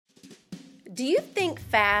Do you think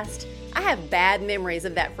fast? I have bad memories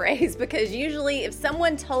of that phrase because usually if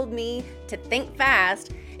someone told me to think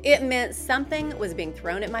fast, it meant something was being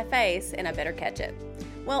thrown at my face and I better catch it.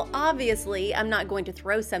 Well, obviously, I'm not going to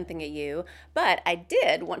throw something at you, but I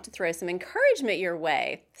did want to throw some encouragement your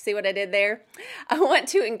way. See what I did there? I want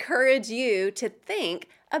to encourage you to think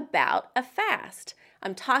about a fast.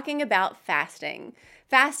 I'm talking about fasting.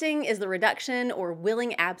 Fasting is the reduction or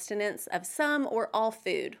willing abstinence of some or all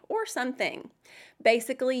food or something.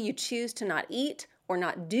 Basically, you choose to not eat or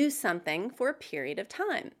not do something for a period of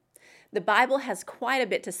time. The Bible has quite a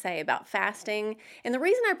bit to say about fasting, and the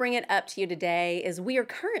reason I bring it up to you today is we are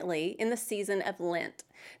currently in the season of Lent.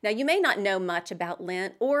 Now, you may not know much about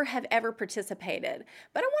Lent or have ever participated,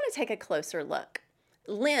 but I want to take a closer look.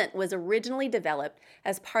 Lent was originally developed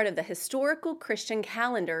as part of the historical Christian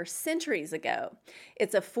calendar centuries ago.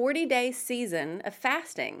 It's a 40-day season of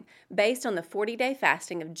fasting based on the 40-day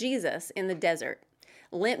fasting of Jesus in the desert.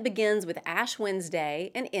 Lent begins with Ash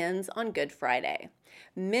Wednesday and ends on Good Friday.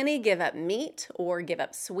 Many give up meat or give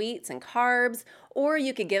up sweets and carbs, or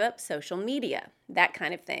you could give up social media, that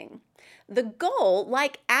kind of thing. The goal,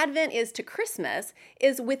 like Advent is to Christmas,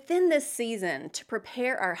 is within this season to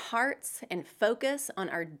prepare our hearts and focus on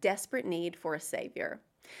our desperate need for a Savior.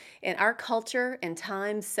 In our culture and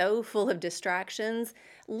time so full of distractions,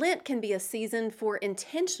 Lent can be a season for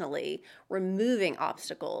intentionally removing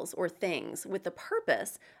obstacles or things with the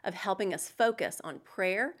purpose of helping us focus on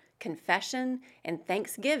prayer, confession, and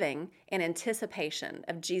thanksgiving in anticipation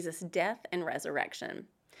of Jesus' death and resurrection.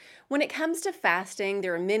 When it comes to fasting,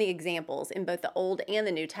 there are many examples in both the Old and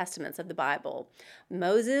the New Testaments of the Bible.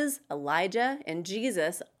 Moses, Elijah, and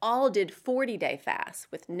Jesus all did 40-day fasts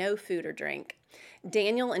with no food or drink.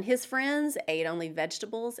 Daniel and his friends ate only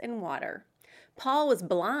vegetables and water. Paul was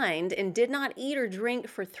blind and did not eat or drink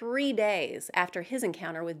for 3 days after his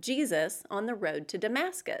encounter with Jesus on the road to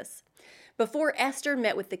Damascus. Before Esther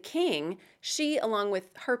met with the king, she, along with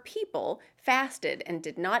her people, fasted and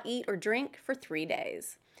did not eat or drink for 3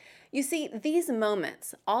 days. You see, these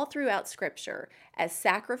moments all throughout Scripture as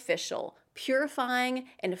sacrificial, purifying,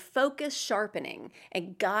 and focus sharpening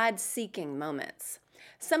and God-seeking moments.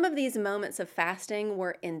 Some of these moments of fasting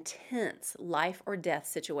were intense life or death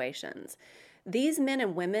situations. These men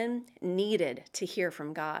and women needed to hear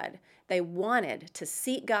from God. They wanted to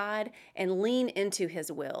seek God and lean into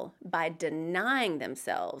His will by denying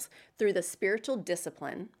themselves through the spiritual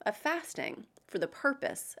discipline of fasting for the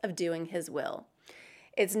purpose of doing His will.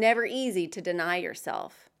 It's never easy to deny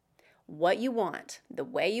yourself what you want, the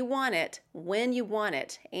way you want it, when you want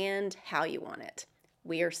it, and how you want it.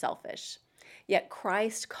 We are selfish. Yet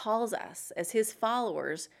Christ calls us as His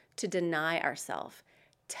followers to deny ourselves,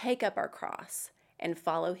 take up our cross, and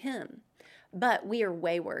follow Him. But we are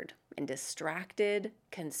wayward and distracted,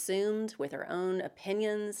 consumed with our own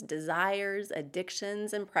opinions, desires,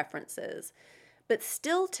 addictions, and preferences. But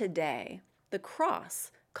still today, the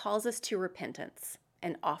cross calls us to repentance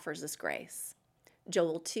and offers us grace.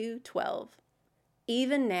 Joel 2:12.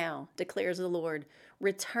 Even now, declares the Lord,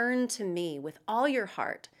 return to me with all your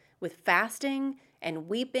heart, with fasting and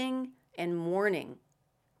weeping and mourning.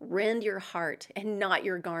 Rend your heart and not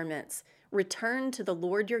your garments. Return to the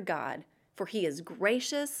Lord your God, for He is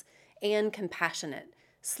gracious and compassionate,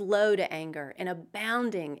 slow to anger and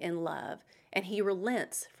abounding in love, and He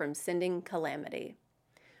relents from sending calamity.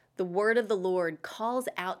 The word of the Lord calls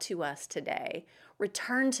out to us today,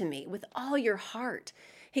 return to me with all your heart.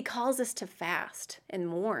 He calls us to fast and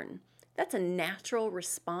mourn. That's a natural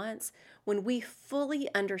response when we fully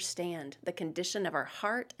understand the condition of our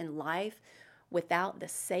heart and life without the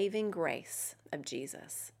saving grace of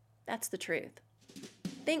Jesus. That's the truth.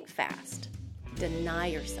 Think fast. Deny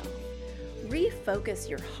yourself. Refocus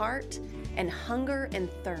your heart and hunger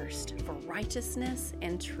and thirst for righteousness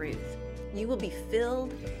and truth. You will be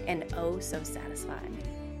filled and oh so satisfied.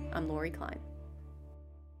 I'm Lori Klein.